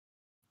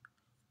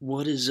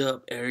What is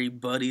up,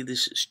 everybody?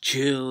 This is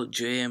Chill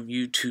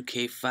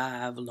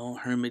JMU2K5 Lone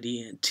Hermit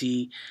ENT,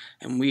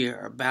 and we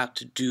are about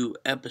to do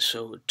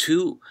episode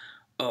 2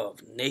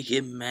 of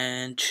Naked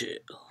Man CHL.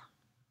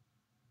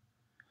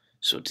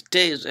 So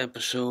today's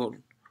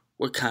episode,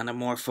 we're kind of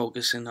more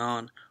focusing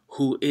on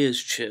who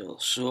is Chill.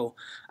 So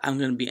I'm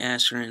going to be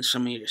answering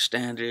some of your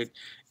standard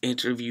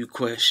interview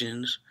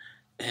questions,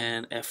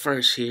 and at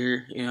first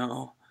here,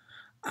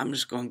 I'm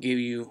just gonna give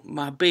you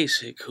my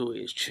basic who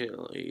is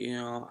Chill.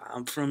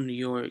 I'm from New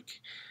York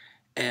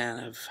and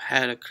I've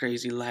had a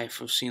crazy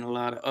life. I've seen a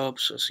lot of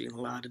ups, I've seen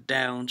a lot of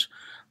downs.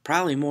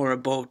 Probably more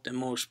of both than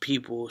most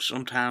people.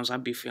 Sometimes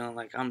I'd be feeling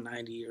like I'm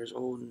 90 years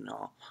old and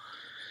all,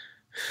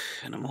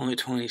 and I'm only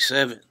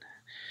 27.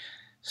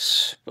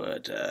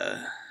 But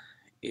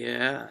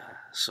yeah,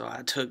 so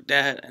I took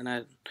that and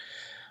I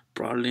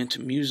brought it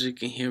into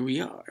music, and here we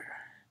are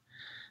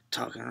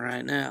talking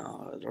right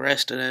now. The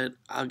rest of that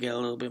I'll get a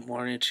little bit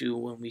more into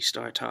when we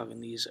start talking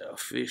these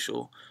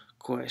official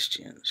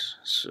questions.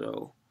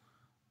 So,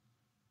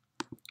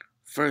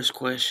 first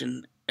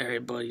question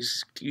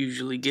everybody's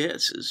usually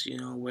gets is,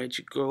 where'd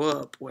you grow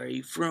up? Where are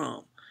you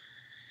from?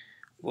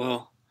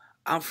 Well,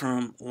 I'm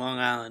from Long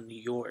Island, New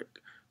York,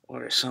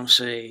 or some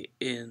say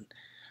in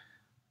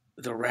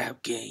the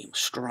rap game,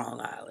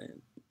 Strong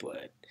Island.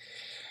 But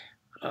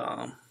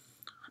um,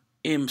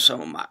 in some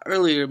of my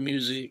earlier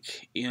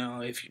music,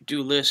 if you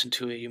do listen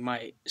to it, you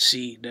might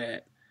see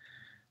that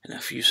in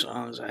a few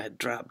songs I had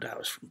dropped. I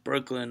was from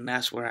Brooklyn.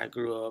 That's where I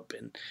grew up,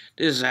 and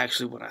this is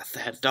actually what I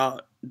had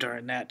thought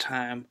during that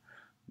time.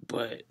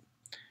 But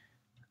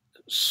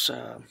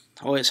I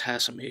always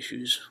had some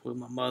issues with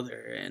my mother,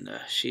 and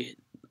she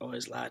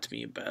always lied to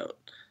me about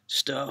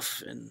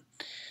stuff. And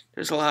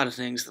there's a lot of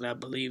things that I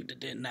believed that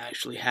didn't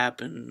actually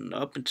happen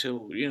up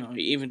until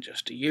even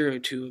just a year or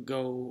two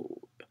ago.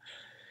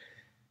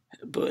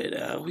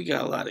 But we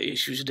got a lot of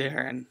issues there,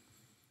 and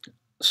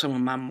some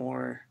of my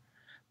more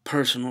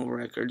personal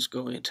records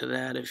go into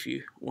that if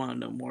you want to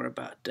know more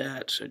about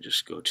that. So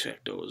just go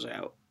check those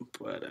out.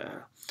 But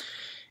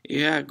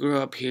yeah, I grew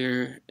up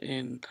here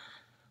in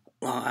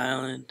Long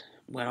Island,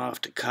 went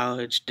off to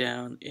college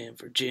down in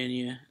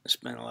Virginia,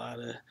 spent a lot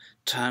of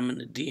time in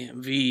the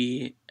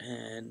DMV,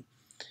 and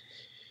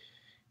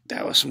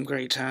that was some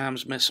great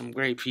times. Met some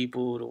great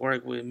people to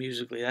work with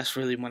musically. That's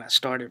really when I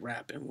started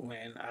rapping,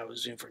 when I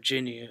was in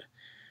Virginia.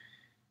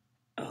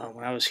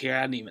 When I was here,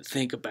 I didn't even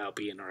think about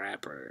being a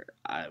rapper.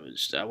 I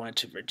went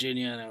to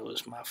Virginia, and it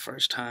was my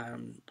first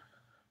time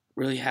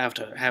really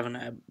having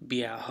to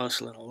be out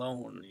hustling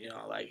alone.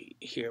 Like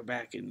here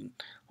back in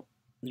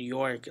New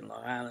York and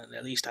Long Island,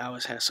 at least I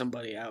always had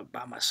somebody out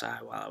by my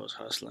side while I was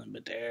hustling.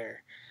 But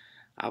there,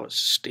 I was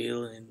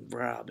stealing,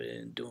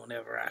 robbing, doing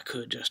whatever I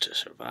could just to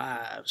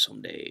survive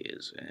some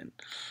days, and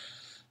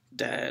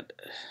that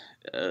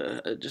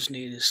I just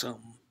needed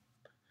some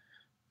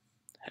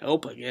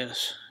help, I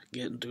guess,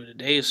 getting through the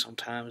days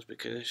sometimes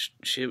because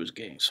shit was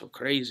getting so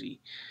crazy.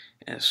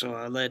 And so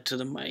I led to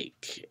the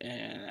mic,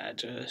 and I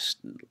just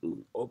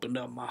opened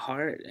up my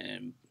heart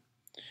and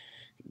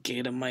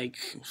gave the mic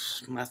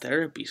my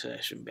therapy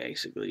session,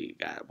 basically.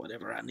 Got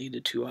whatever I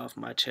needed to off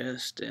my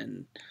chest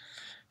and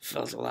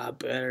felt a lot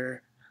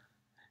better.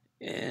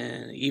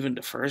 And even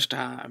the first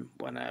time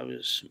when I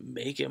was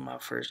making my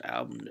first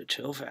album, The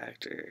Chill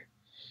Factor,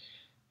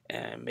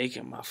 and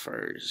making my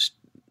first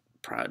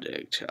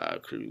project,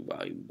 Child Crew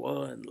Volume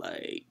 1,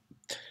 like,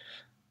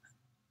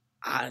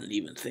 I didn't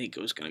even think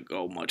it was going to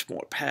go much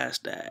more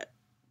past that.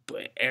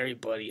 But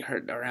everybody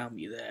heard around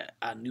me that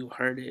I knew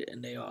heard it,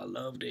 and they all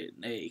loved it,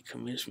 and they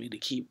convinced me to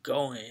keep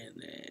going.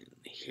 And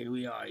here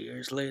we are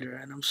years later,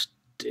 and I'm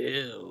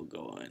still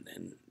going.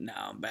 And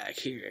now I'm back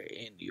here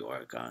in New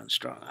York on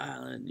Strong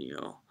Island.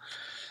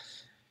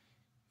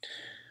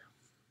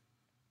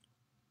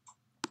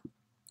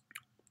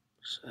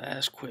 So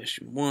that's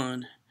question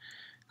one.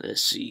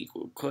 Let's see,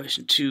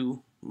 question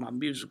two, my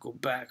musical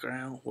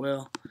background.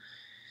 Well,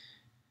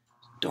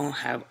 don't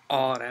have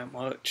all that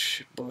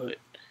much, but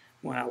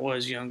when I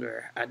was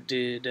younger, I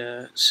did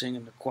sing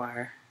in the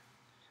choir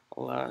a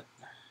lot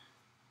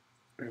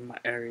in my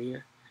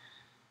area.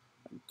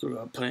 I grew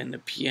up playing the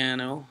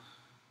piano.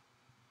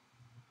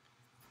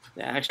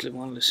 They actually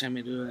wanted to send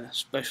me to a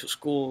special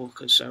school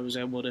because I was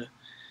able to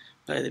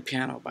play the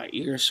piano by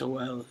ear so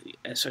well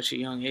at such a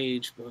young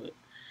age, but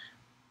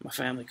my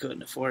family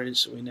couldn't afford it,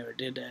 so we never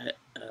did that.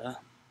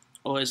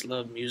 Always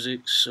loved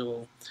music,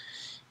 so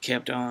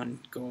kept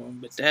on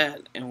going with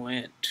that and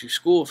went to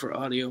school for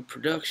audio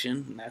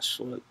production, and that's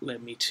what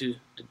led me to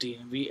the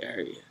DMV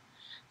area,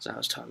 as I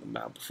was talking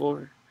about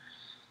before.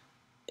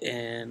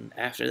 And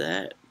after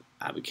that,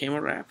 I became a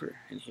rapper,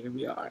 and here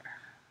we are.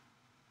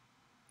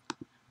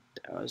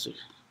 That was a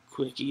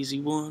quick,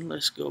 easy one.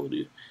 Let's go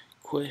to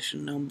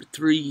question number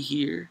 3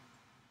 here.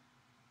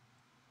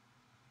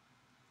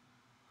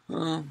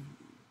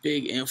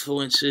 Big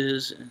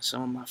influences and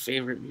some of my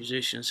favorite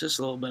musicians. It's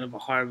a little bit of a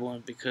hard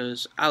one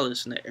because I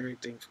listen to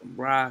everything from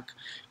rock,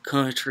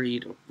 country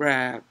to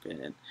rap,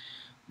 and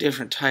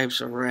different types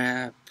of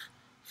rap,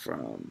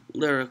 from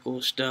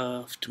lyrical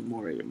stuff to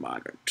more of your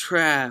modern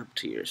trap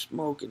to your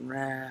smoking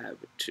rap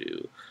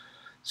to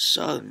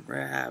southern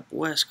rap,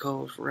 west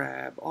coast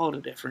rap, all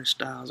the different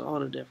styles, all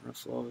the different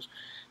flows.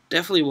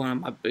 Definitely one of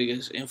my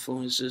biggest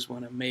influences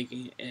when I'm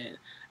making an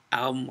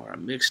album or a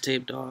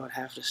mixtape, dog, I'd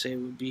have to say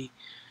would be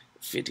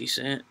 50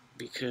 Cent,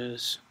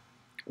 because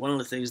one of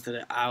the things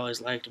that I always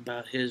liked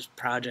about his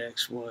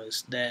projects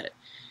was that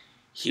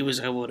he was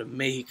able to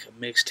make a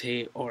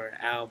mixtape or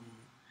an album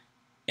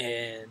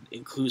and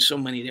include so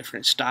many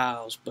different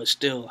styles, but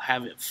still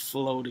have it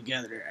flow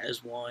together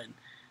as one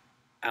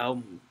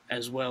album,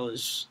 as well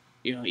as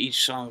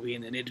each song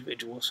being an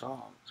individual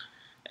song.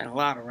 And a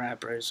lot of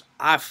rappers,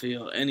 I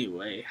feel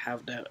anyway,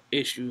 have that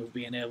issue of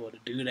being able to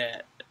do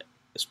that,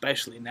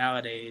 especially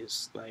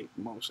nowadays. Like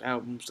most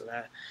albums that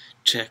I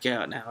check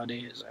out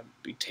nowadays, I'd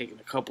be taking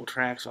a couple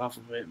tracks off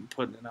of it and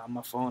putting it on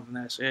my phone, and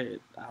that's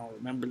it. I don't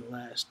remember the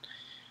last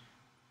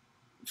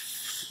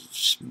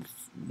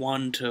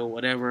one to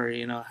whatever,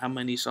 how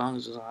many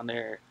songs is on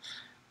there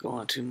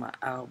going to my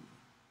album.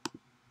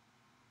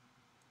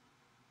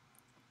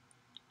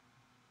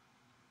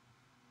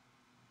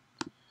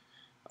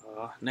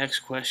 Next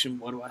question,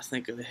 what do I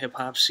think of the hip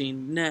hop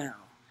scene now?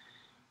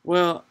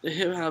 Well, the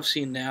hip hop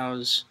scene now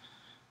is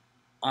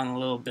on a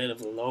little bit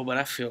of a low, but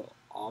I feel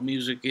all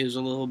music is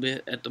a little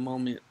bit at the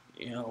moment.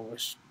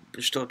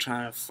 We're still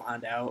trying to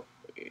find out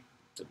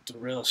the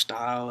real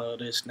style of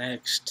this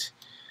next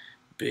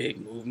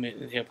big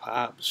movement in hip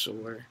hop. So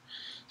we're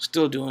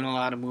still doing a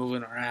lot of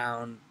moving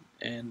around,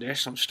 and there's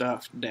some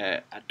stuff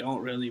that I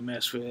don't really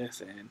mess with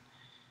and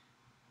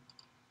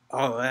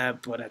all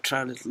that, but I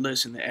try to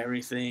listen to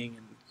everything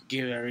and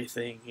give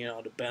everything,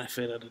 the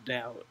benefit of the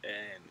doubt,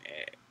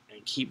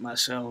 and keep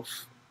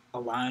myself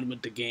aligned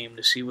with the game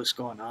to see what's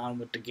going on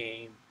with the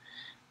game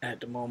at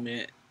the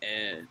moment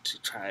and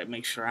to try to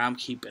make sure I'm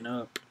keeping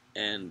up.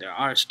 And there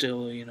are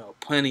still,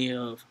 plenty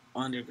of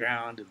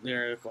underground and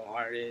lyrical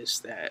artists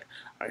that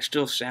are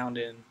still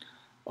sounding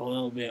a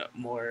little bit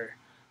more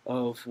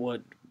of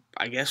what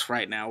I guess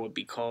right now would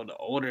be called the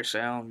older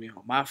sound,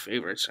 my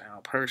favorite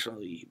sound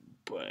personally,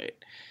 but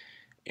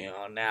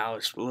now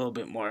it's a little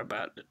bit more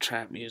about the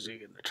trap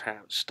music and the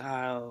trap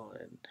style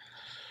and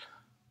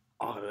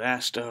all of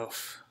that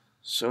stuff.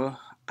 So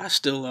I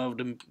still love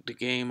the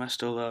game. I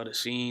still love the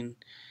scene.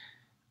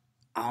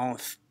 I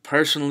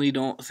personally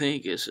don't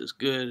think it's as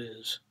good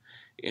as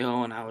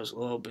when I was a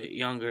little bit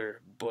younger,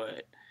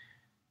 but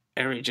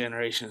every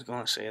generation is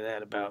gonna say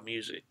that about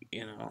music.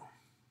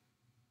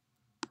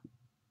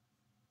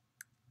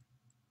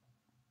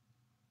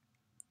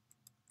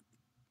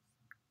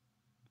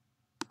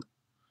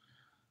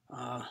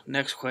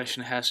 Next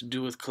question has to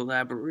do with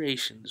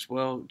collaborations.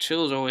 Well,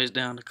 Chill's always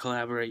down to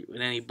collaborate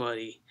with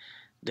anybody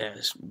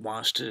that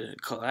wants to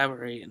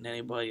collaborate and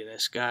anybody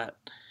that's got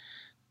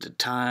the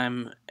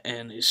time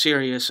and is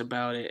serious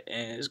about it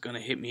and is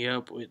gonna hit me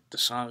up with the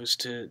songs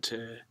to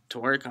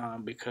work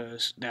on,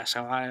 because that's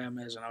how I am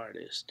as an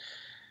artist.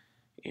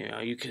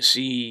 You can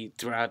see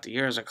throughout the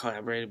years I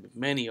collaborated with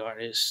many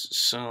artists,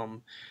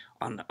 some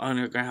on the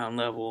underground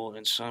level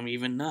and some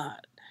even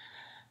not.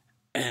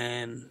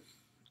 And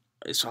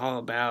it's all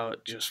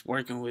about just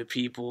working with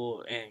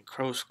people and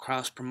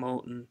cross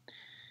promoting,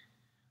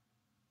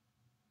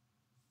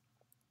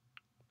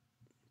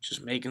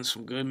 just making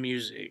some good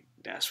music.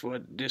 That's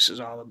what this is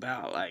all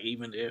about. Like,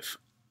 even if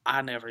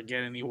I never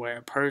get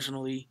anywhere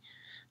personally,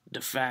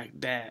 the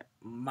fact that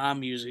my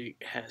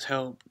music has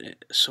helped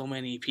so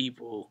many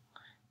people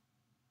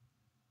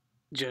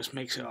just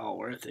makes it all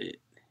worth it.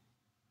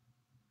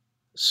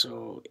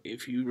 So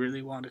if you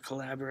really want to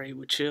collaborate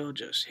with Chill,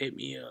 just hit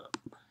me up.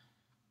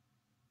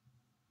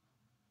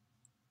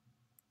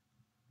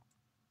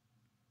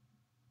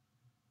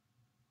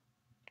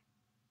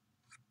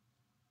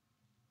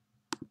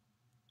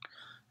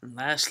 And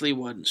lastly,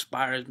 what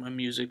inspires my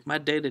music? My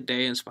day to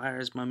day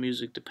inspires my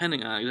music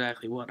depending on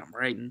exactly what I'm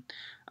writing.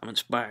 I'm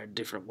inspired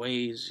different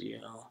ways.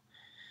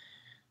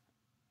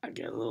 I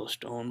get a little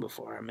stoned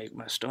before I make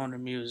my stoner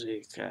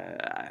music.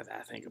 I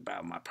think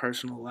about my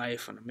personal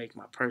life when I make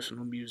my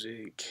personal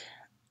music.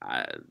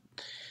 I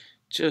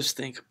just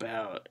think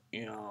about,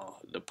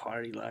 the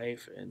party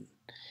life, and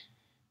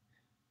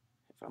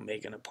if I'm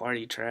making a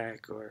party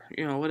track or,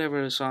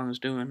 whatever the song is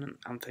doing,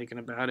 I'm thinking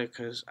about it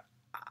because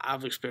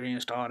I've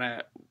experienced all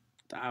that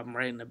I'm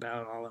writing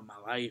about all of my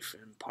life,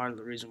 and part of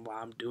the reason why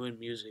I'm doing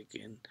music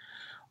and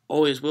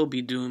always will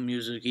be doing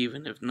music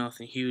even if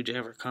nothing huge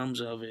ever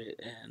comes of it,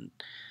 and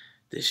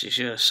this is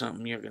just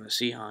something you're going to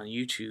see on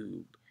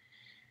YouTube.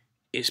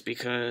 It's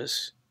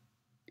because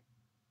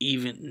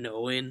even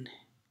knowing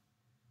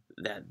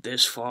that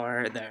this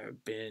far there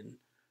have been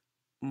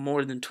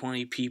more than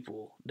 20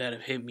 people that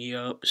have hit me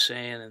up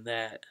saying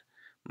that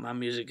my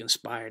music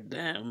inspired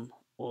them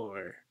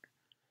or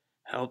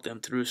helped them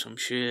through some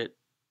shit,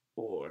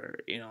 or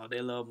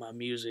they love my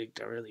music,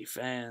 they're really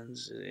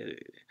fans.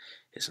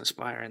 It's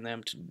inspiring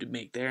them to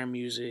make their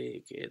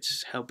music,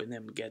 it's helping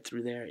them get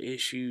through their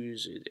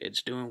issues,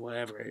 it's doing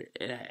whatever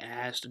it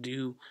has to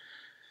do.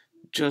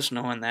 Just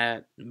knowing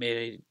that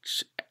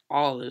makes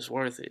all this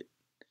worth it.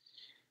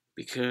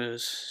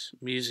 because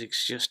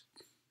music's just,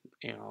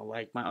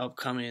 like my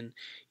upcoming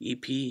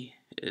EP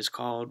is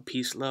called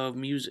Peace Love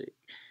Music.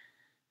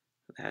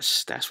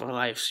 That's what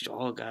life's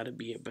all gotta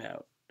be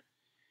about.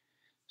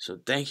 So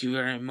thank you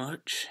very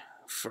much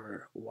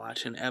for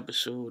watching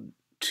episode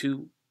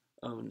 2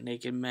 of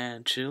Naked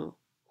Man Chill,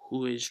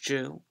 who is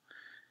chill,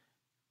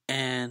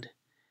 and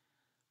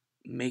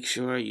make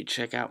sure you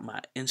check out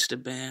my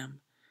Instagram,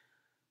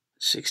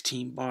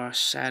 16 bar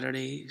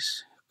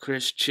Saturdays,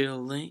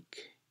 CHL Link.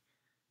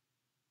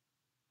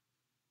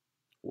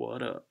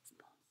 What up?